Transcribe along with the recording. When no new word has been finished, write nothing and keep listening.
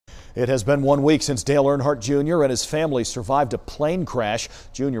It has been 1 week since Dale Earnhardt Jr. and his family survived a plane crash.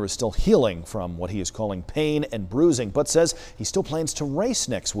 Jr. is still healing from what he is calling pain and bruising, but says he still plans to race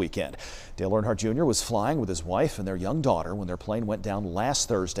next weekend. Dale Earnhardt Jr. was flying with his wife and their young daughter when their plane went down last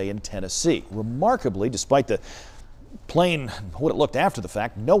Thursday in Tennessee. Remarkably, despite the plane, what it looked after the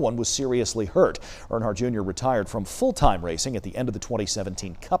fact, no one was seriously hurt. Earnhardt Jr. retired from full-time racing at the end of the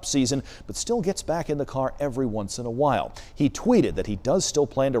 2017 Cup season, but still gets back in the car every once in a while. He tweeted that he does still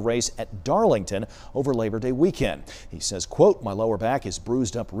plan to race at Darlington over Labor Day weekend. He says, quote, "My lower back is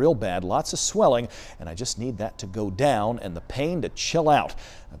bruised up real bad, lots of swelling, and I just need that to go down and the pain to chill out.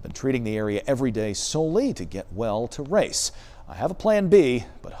 I've been treating the area every day solely to get well to race. I have a plan B,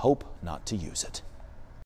 but hope not to use it."